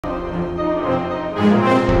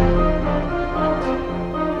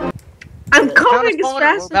I'm coming as We're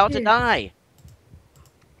fast as about I to can. die.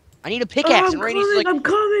 I need a pickaxe, and Rainy's like, I'm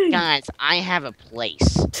coming. guys, I have a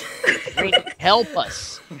place. Rainy, help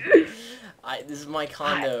us. This is my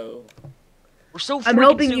condo. We're so freaking I'm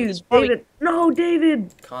helping soon. you, This probably David. No,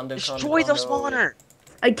 David. Condo, destroy the spawner.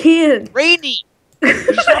 I can't. Rainy,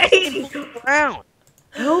 stop moving around.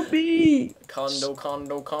 Help me. Condo. I'm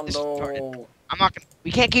not gonna.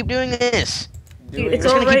 We can't keep doing this. Dude, We're just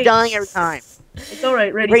gonna keep dying every time. It's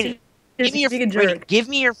alright, ready. Rainy, Just give being a jerk. Rainy, give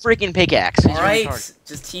me your freaking pickaxe. Alright,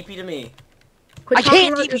 just TP to me. Quit I talking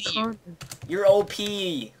can't about your TP you. content. You're OP.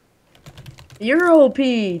 You're OP.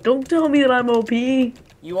 Don't tell me that I'm OP.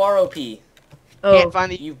 You are OP. Oh. Can't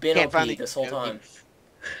find the. You've been Can't OP find the- this whole time.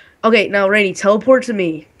 Okay, now Rainy, teleport to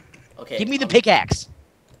me. Okay. Give me the pickaxe.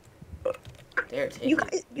 There, take You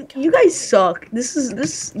it. guys, you guys suck. This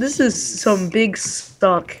is some big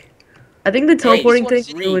suck. I think the teleporting Hey,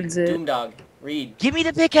 thing Read, ruins it. DOOMDAWG, read. Give me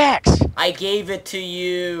the pickaxe. I gave it to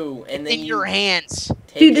you, and then In you your hands.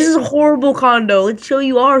 take Dude, this it. is a horrible condo. Let's show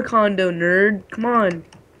you our condo, nerd. Come on.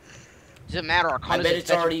 Doesn't matter. Our I condo's bet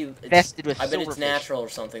it's already infested with I bet it's silverfish. natural or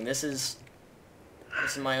something. This is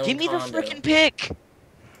my own Give me condo. the freaking pick.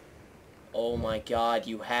 Oh my god,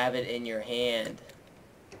 you have it in your hand.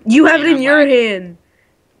 You have it Man, in I'm your lagging. hand.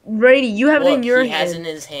 Brady, you have it in your he has it hand.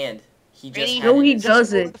 in his hand. He just Rainy, had No, it he in his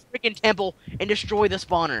doesn't. Just go to the freaking temple and destroy the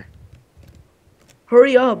spawner.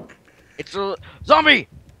 Hurry up. It's a zombie.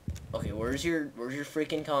 Okay, where's your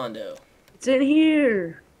freaking condo? It's in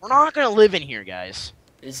here. We're not gonna live in here, guys.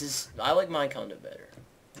 I like my condo better.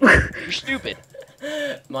 You're stupid.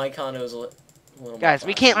 My condo is a little more Guys,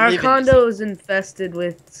 we fun. can't Our live condo is infested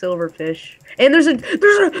with silverfish. And there's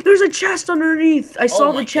a chest underneath. I saw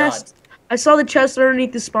Oh my the chest. I saw the chest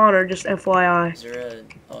underneath the spawner, just FYI. Is there a...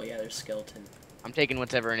 Oh yeah, there's a skeleton. I'm taking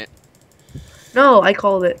whatever in it. No, I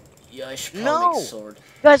called it. Yeah, I should probably make No. a sword.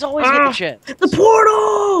 You guys always get the Ah. chest. The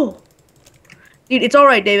portal! Dude, it's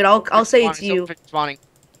alright, David. I'll say it's Spawning, you. silverfish Spawning.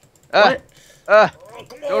 What? Oh,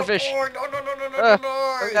 come on, Silverfish. Lord, no.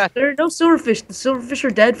 Oh, God. There are no silverfish. The silverfish are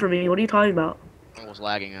dead for me. What are you talking about? I was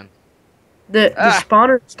lagging on. The Ah.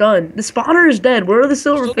 spawner's done. The spawner is dead. Where are the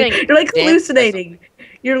Still silverfish? getting You're like damn hallucinating.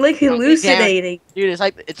 You're like getting hallucinating. Dude, it's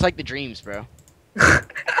like the dreams, bro.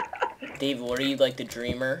 Dave, what are you, like the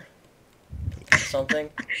dreamer? Something?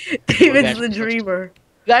 David's the dreamer.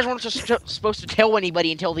 You guys weren't supposed to tell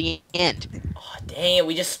anybody until the end. Oh, dang it,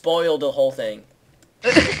 we just spoiled the whole thing.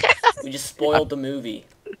 We just spoiled the movie.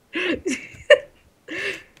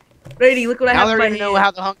 Brady, look what I Now have they're in my gonna know hand.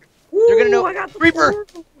 how the hunger. They're gonna know. Ooh, I got the Reaper!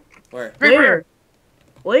 portal. Where? Where?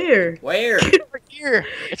 Where? Where? It's right here.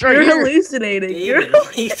 It's right You're here. hallucinating. David,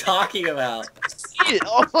 what are you talking about? See it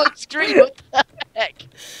all on screen. What the heck?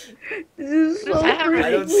 This is so What is happening? I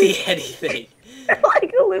don't pretty. see anything. I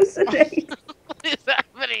like hallucinating. What is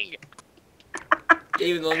happening?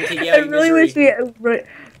 David, let me take you I out of your really wish misery.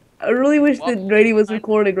 I really wish that Brady was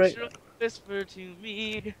recording right now. Whisper to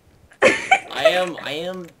me. I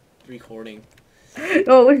am recording.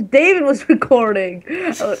 No, I wish David was recording.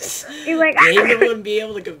 He's like, David wouldn't be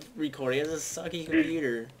able to record. He has a sucky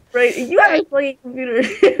computer. right, you have a fucking computer.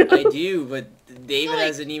 I do, but David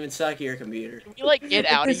has an even suckier computer. Can we like get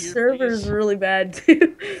out of His here? server's please? really bad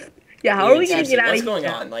too. Yeah, how are we gonna Seriously, get out of what's here? going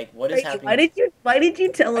now? on? Like, what is Like, happening? why did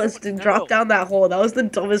you tell us to drop down that hole? That was the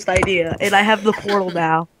dumbest idea. And I have the portal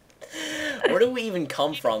now. Where do we even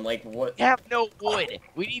come from? Like, what? We have no wood.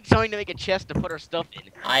 We need something to make a chest to put our stuff in.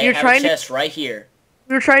 I You're have trying a to- chest right here.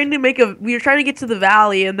 We were trying to get to the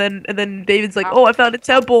valley, and then David's like, "Oh, I found a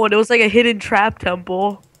temple," and it was like a hidden trap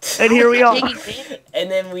temple. And here we are. I'm taking damage. And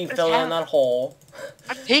then we fell down that hole.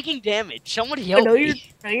 I'm taking damage. Somebody I help know you're.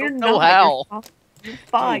 me. You're Don't know not. how. You're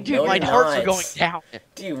fine. Dude, No, my you're hearts are not. going down.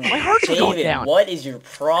 Dude, My heart's David, going down. what is your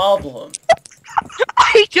problem?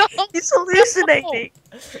 I don't. He's hallucinating.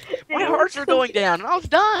 My hearts are going down, and I was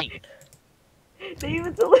dying.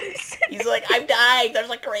 David's hallucinating. He's like, I'm dying. There's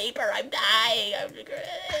a creeper. I'm dying.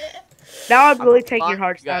 Now I'm really taking Fine, your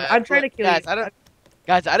hearts down. guys. I'm trying to kill guys, you.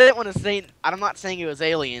 Guys, I didn't want to say. I'm not saying it was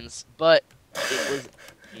aliens, but it was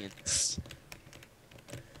aliens.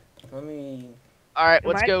 Let me All right, Am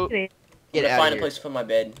let's I go kidding? get out find of a here. place to put my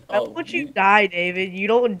bed. Why Oh, won't you die, David? You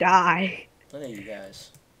don't die. None of you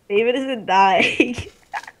guys. David isn't dying.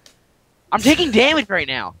 I'm taking damage right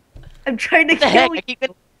now. I'm trying to What the kill heck? you. I keep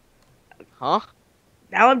getting... Huh?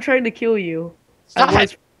 Now I'm trying to kill you. Stop I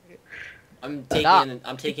was- it. I'm Stop.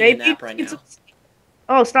 taking a nap right it's- now.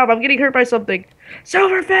 Oh, stop. I'm getting hurt by something.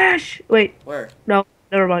 Silverfish! Wait, Where?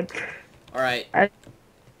 never mind. All right. I-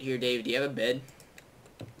 Here, Dave. Do you have a bed?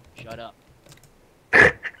 Shut up. You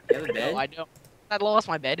have a bed? No, I don't. I lost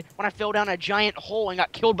my bed when I fell down a giant hole and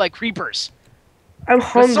got killed by creepers. I'm But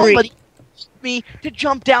hungry. somebody told me to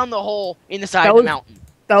jump down the hole in the side That of the was- mountain.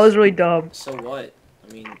 That was really dumb. So what?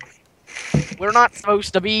 I mean, We're not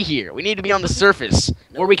supposed to be here. We need to be on the surface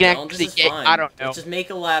no, where we can don't. actually This is get. fine. I don't know. Let's just make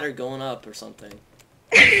a ladder going up or something.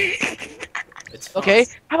 It's fine. Okay,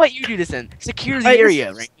 how about you do this then? Secure the Alright,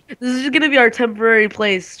 area, right? This is gonna be our temporary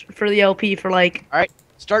place for the LP for like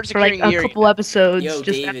Start for like securing the a area. couple episodes. Yo,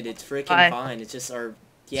 just David, it's freaking Bye. fine. It's just our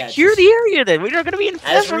it's Secure just- the area then. We're not gonna be As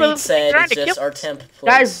infested Reed with said, trying it's to just kill our us. temp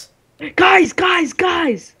place.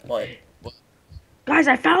 Guys! What? Guys,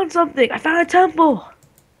 I found something. I found a temple.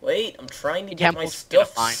 Wait, I'm trying to get my Temple's gonna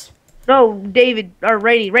stuff. find- No, David or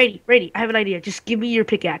Rady. I have an idea. Just give me your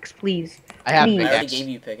pickaxe, please. I have a Please. I already pickaxe. gave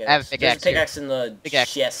you pickaxe. I have a There's pickaxe a pickaxe in the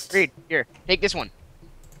Pickaxe. chest. Reed, here, take this one.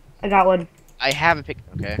 I got one. I have a pick.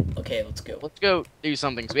 Okay, Okay, let's go. let's go do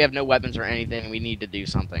something. So we have no weapons or anything. We need to do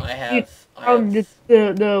something. I have.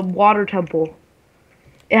 The water temple.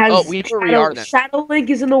 It has. Oh, we know where we are then. Shadow Link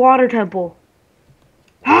is in the water temple.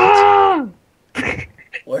 Ah!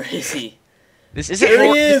 Where is he? This isn't. There he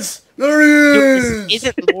Lord, is! There he dude, is! this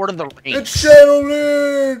isn't Lord of the It's Rings. Shadow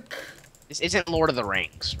Link! This isn't Lord of the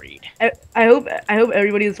Rings, Reed. I hope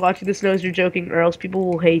everybody that's watching this knows you're joking, or else people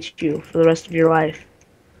will hate you for the rest of your life.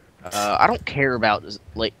 I don't care about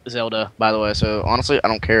Zelda, by the way. So honestly, I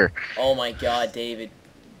don't care. Oh my god, David.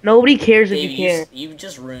 Nobody cares if David, you care. you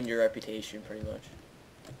just ruined your reputation, pretty much.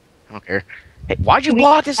 I don't care. Hey, why'd you We-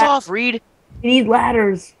 block this off, Reed? We need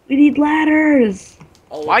ladders. We need ladders.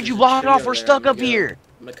 Oh, look, Why'd there's you a block it tree off? over We're there. stuck I'm gonna up go. here.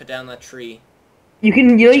 I'm gonna cut down that tree. You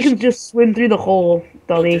can just swim through the hole, Look,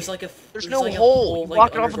 dummy. there's like a There's there's no like a hole. whole, You like,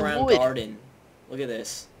 blocked it off with underground wood. garden. Look at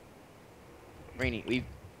this. Rainy, we.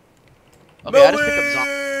 Okay, I just picked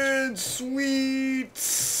up zombies.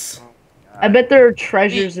 Sweets. I bet there are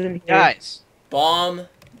treasures in here. Guys, Bomb.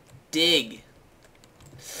 Dig.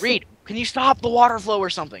 Reed, can you stop the water flow or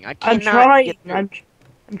something? I I'm cannot trying. get through.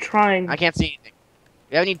 I'm trying. I can't see anything.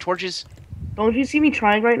 You have any torches? Don't you see me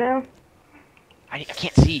trying right now? I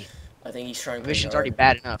can't see. I think he's trying. My pretty vision's hard. already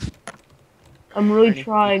bad enough. I'm really Ready?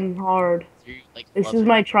 trying hard. You're, like, This love is it.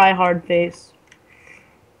 my try hard face.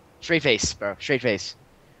 Straight face, bro. Straight face.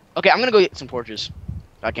 Okay, I'm gonna go get some torches.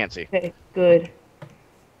 I can't see. Okay, good.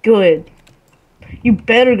 Good. You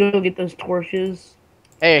better go get those torches.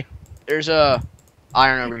 Hey, there's a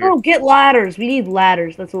iron over here. No, get ladders. We need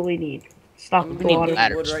ladders. That's what we need. Stop I'm the need water.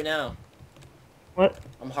 ladders. wood right now. What?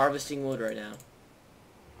 I'm harvesting wood right now.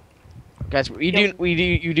 Guys,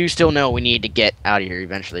 you do still know we need to get out of here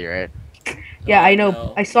eventually, right? Yeah, I know.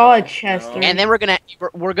 No, I saw a no, chest. no. There's- And then we're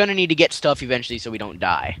gonna need to get stuff eventually so we don't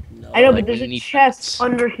die. No, I know, like, but there's we a need chest mats.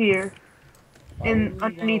 under here. why and would we wanna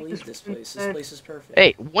underneath leave this this place. bed. This place is perfect.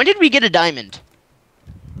 Hey, when did we get a diamond?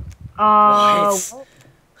 What?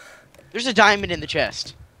 There's a diamond in the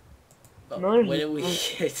chest. Oh, No, there's when did we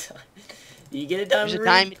not. get? You get a diamond? There's a ring?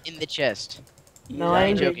 diamond in the chest. You No, get a I I'm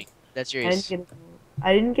ain't diamond joking. That's I didn't serious. get a,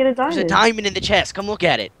 I didn't get a There's a diamond. diamond in the chest. Come look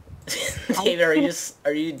at it. ring? David,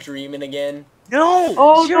 are you dreaming again? No.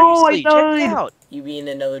 Oh, no, I seriously, check it died. out. You being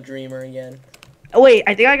another dreamer again? Oh, wait,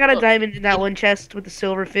 I think I got a Look. diamond in that one chest with the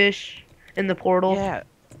silver fish in the portal. Yeah,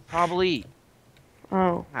 probably.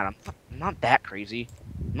 Oh. God, I'm not that crazy.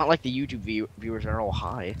 I'm not like the YouTube viewers are all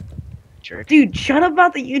high. Jerk. Dude, shut up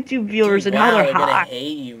about the YouTube viewers Dude, and wow, how they're they're gonna hot.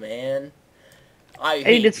 hate you, man. I Hey,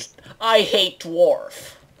 hate. it's- I hate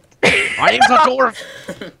dwarf. My name's not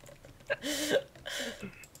Dwarf.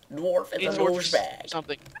 Dwarf is Need a torches, douchebag.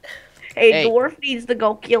 something. Hey, Hey. Dwarf needs to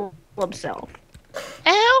go kill himself.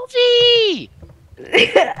 Elfie!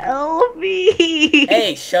 Elfie!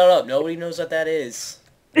 Hey, shut up! Nobody knows what that is.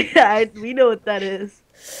 We know what that is.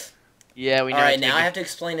 Yeah, we know. All right, it's now I making- have to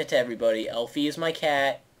explain it to everybody. Elfie is my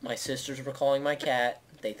cat. My sisters were calling my cat.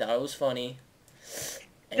 They thought it was funny.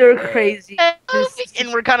 They're And, crazy. Elfie!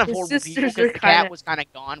 And we're kind of his horrible people sisters because are the cat kinda- was kind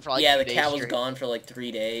of gone for like yeah, 2 the days cat was straight. gone for like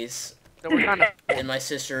 3 days, So we're kind of and my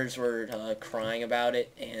sisters were crying about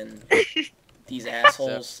it, and these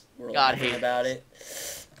assholes were God laughing hates about it.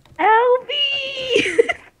 Elfie!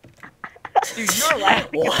 Dude, you're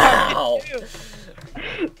laughing Wow. about it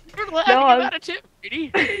too. You're laughing No, I'm- about it too,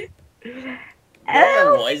 Brady. No,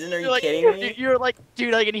 I wasn't. Are you You're like, kidding me? You're like,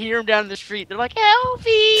 dude, I can hear him down the street. They're like,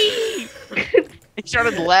 Elfie! They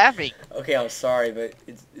started laughing. Okay, I'm sorry, but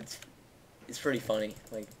it's pretty funny.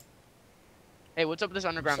 Like, Hey, what's up with this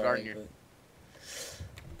underground sorry, garden here?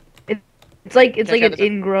 but- It's like Check out an this-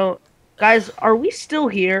 ingrown. Guys, are we still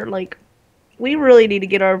here? Like, we really need to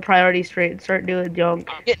get our priorities straight and start doing junk.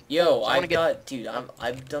 Yo, I wanna I've get- got, dude.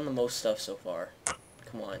 I've done the most stuff so far.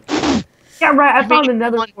 Come on, Yeah, right. I You found made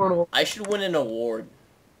another one- portal. I should win an award.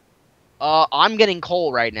 I'm getting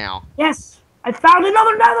coal right now. Yes. I found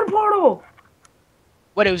another nether portal.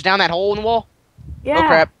 What? It was down that hole in the wall. Yeah. Oh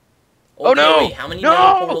crap! Oh, no! wait, how many No!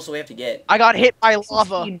 nether portals do we have to get? I got hit by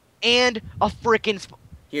lava 16. and a freaking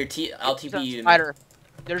Here, I'll TP you. spider.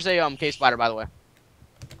 There's a cave spider, by the way.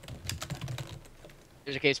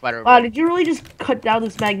 There's a cave spider over Wow, there. did you really just cut down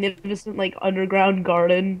this magnificent like underground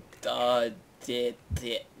garden? No.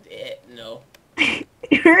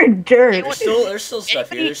 You're a dirt. There's still stuff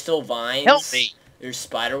here. There's still vines. Help me. There's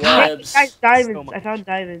spider Guys, webs. diamonds. So I found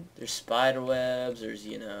diamonds. There's spider webs. There's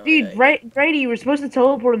Dude, Brady, you were supposed to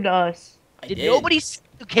teleport him to us. I Did nobody see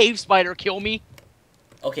the cave spider kill me?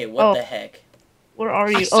 Okay, what Oh. the heck? Where are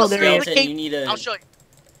I you? saw Oh, there he is. Skeleton, you need a. I'll show you.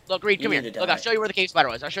 Look, Reed, You come here. need to Look, die. I'll show you where the cave spider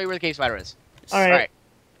was. I'll show you where the cave spider is. All right.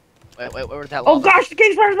 Wait, where's that Oh lava? gosh, the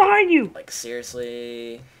cave spider's behind you. Like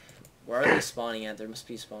seriously, where are they spawning at? There must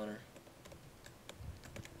be a spawner.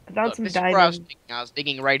 I found Look, some this is where I was diamonds. digging. I was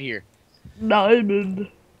digging right here. Diamond.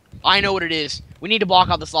 I know what it is. We need to block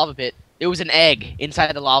out this lava pit. There was an egg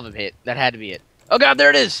inside the lava pit. That had to be it. Oh god, there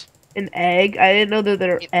it is! An egg? I didn't know that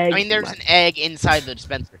there were eggs. I mean, there's an egg inside the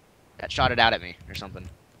dispenser that shot it out at me or something.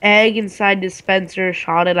 egg inside dispenser.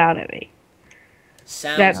 Shot it out at me.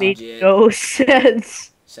 Sounds That made legit. no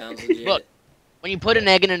sense. Sounds legit. Look. When you put an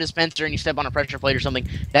egg in a dispenser and you step on a pressure plate or something,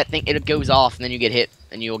 that thing it goes off and then you get hit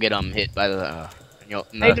and you'll get hit by the.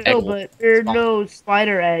 And the I egg know, will but there are spawn. no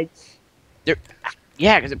spider eggs.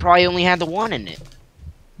 Yeah, because it probably only had the one in it.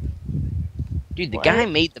 Dude, the What? guy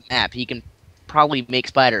made the map. He can probably make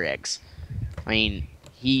spider eggs. I mean,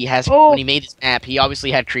 he has. Oh. When he made this map, he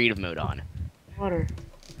obviously had creative mode on. Water.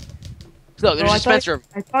 Look, there's Oh, a dispenser.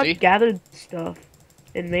 I thought See? gathered stuff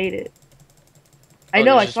and made it. I Oh,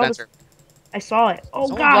 know. I there's a saw. dispenser. I saw it. Oh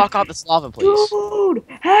Someone god. block out this lava, please. Dude,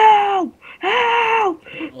 help! Help!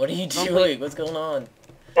 What are you Don't doing? What's going on?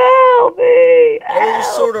 Help me! Oh, there's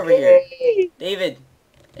a sword over here. me! David,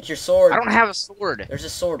 it's your sword. I don't have a sword. There's a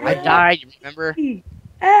sword I right died. You remember?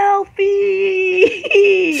 Help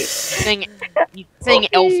me! Saying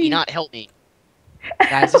Elfie, not help me.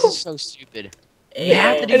 Guys, this is so stupid. there. You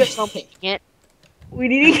have to do Hey, something. You can't. We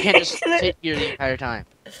need You to can't get just to the. sit here the entire time.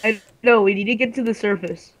 No, we need to get to the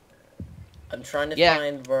surface. I'm trying to Yeah.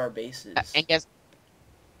 find where our base is. And guess.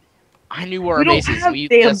 I knew where We our don't base is. have We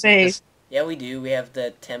damn just- base. Yeah, we do. We have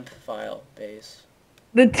the temp file base.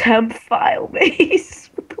 The temp file base.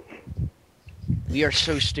 We are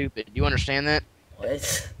so stupid. Do you understand that?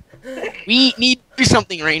 What? We need to do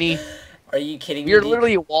something, Rainy. Are you kidding me? We're Do you-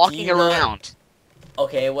 literally walking you not- around.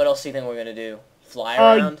 Okay, what else do you think we're gonna do? Fly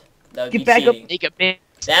Uh, around? That would get be back up- cheating. Make a big.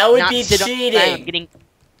 That would not be sit underground cheating. getting.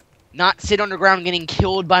 Not sit underground getting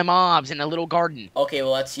killed by mobs in a little garden. Okay,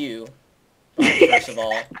 well that's you. First of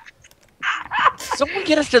all. Someone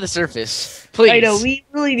get us to the surface, please. I know, we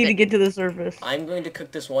really need to get to the surface. I'm going to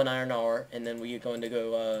cook this one iron ore, and then we're going to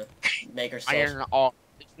go make ourselves. Iron R.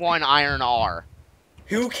 It's one iron R.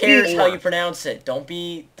 Who cares how Or. you pronounce it? Don't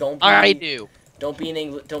be. I do. Don't be an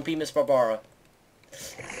English. Don't be Miss Barbara.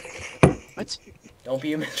 What? Don't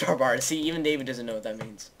be a Miss Barbara. See, even David doesn't know what that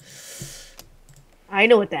means. I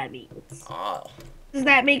know what that means. Oh, Does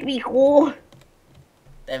that make me cool?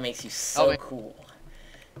 that makes you so wait. cool.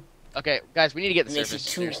 Okay, guys, we need to get It the makes you surface.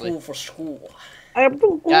 too Seriously, cool for school. I'm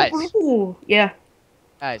too cool Guys. for school. Yeah.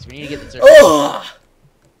 guys, we need to get the surface. Ugh!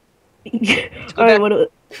 Alright,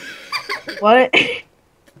 what?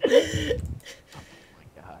 Oh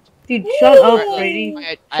my god. Dude, shut up, Woo! Brady. I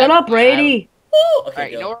Shut have- up, Brady. Woo!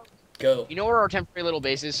 Okay, Alright, go. you Go. know where our temporary little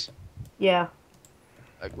base is? Yeah.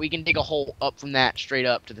 Like, we can dig a hole up from that straight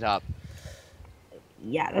up to the top.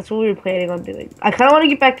 Yeah, that's what we were planning on doing. I kind of want to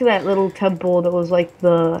get back to that little temple that was like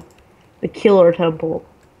the killer temple.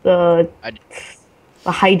 The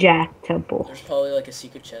hijack temple. There's probably like a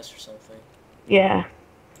secret chest or something. Yeah.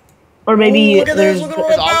 Or maybe Ooh, look at there's this! Look at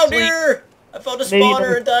what I found obviously- here! I found a Maybe spawner,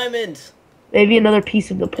 another- a diamond, maybe another piece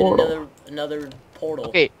of the and portal. another portal.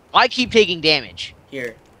 Okay, I keep taking damage.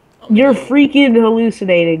 Here. I'm You're gonna- freaking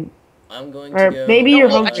hallucinating. I'm going or to go. maybe you're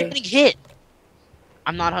I'm hungry. getting hit.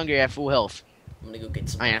 I'm not hungry. I have full health. I'm gonna go get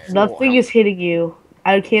some. I am. iron. Nothing is hitting you.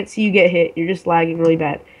 I can't see you get hit. You're just lagging really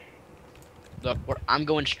bad. Look, I'm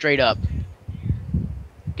going straight up.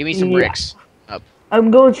 Give me some Yeah. bricks. I'm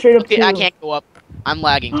going straight up Okay, too. I can't go up. I'm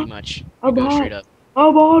lagging too much. You I'm go hot. straight up.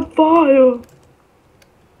 I'm on fire.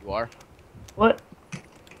 You are? What?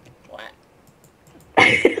 What?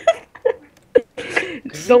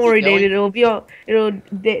 Don't worry, Going? David. It'll be all.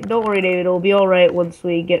 Don't worry, David. It'll be all right once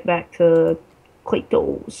we get back to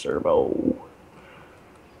Clayto Servo.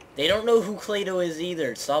 They don't know who Clado is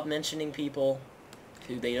either. Stop mentioning people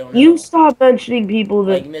who they don't know. You stop mentioning people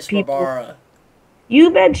that like Miss people. Barbara. You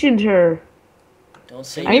mentioned her. Don't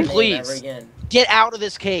say I- her name Please. ever again. get out of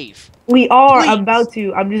this cave. We are. Please. I'm about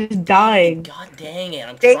to. I'm just dying. God dang it!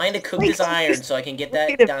 I'm Dang, trying to cook like, this iron so I can get Look at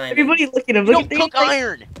that him. diamond. Everybody look at him. You Look don't at cook David, like,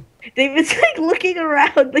 iron. David's like looking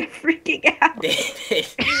around, like freaking out. David,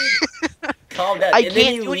 calm down. I And then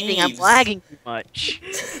can't he do anything. I'm leaves. lagging too much.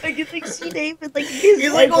 I can like see David like his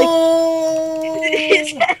He's head, like, oh.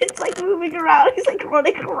 his head's like moving around. He's like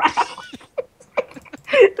running around.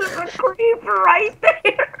 There's a creeper right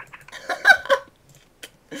there.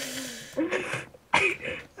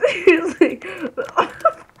 He's like,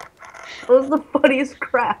 that was the funniest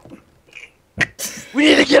crap. We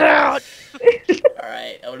need to get out. All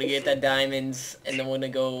right, I'm gonna get that diamonds, and then we're gonna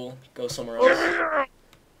go somewhere else.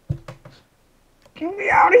 Get me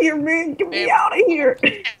out of here, man! Get me out of here!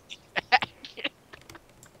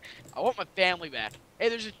 I want my family back. Hey,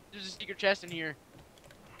 there's a secret chest in here.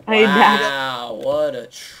 Hey, Dad. Wow, what a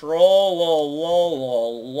troll!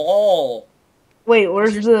 Lol. Wait,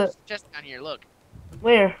 where's There's the? a chest down here. Look.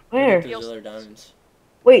 Where? Where? Those other diamonds.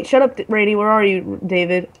 Wait, shut up, Rainy. Where are you,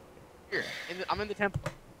 David? Here. I'm in the temple.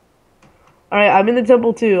 All right, I'm in the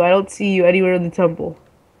temple too. I don't see you anywhere in the temple.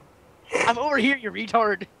 I'm over here, you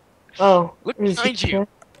retard. Oh, Look there's a behind you. secret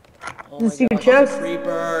Oh The my secret God, chest?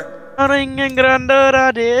 creeper.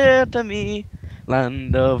 to me.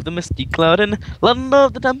 Land of the misty cloud and land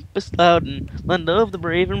of the tempest cloud and land of the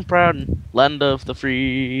brave and proud and land of the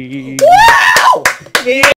free. Wow!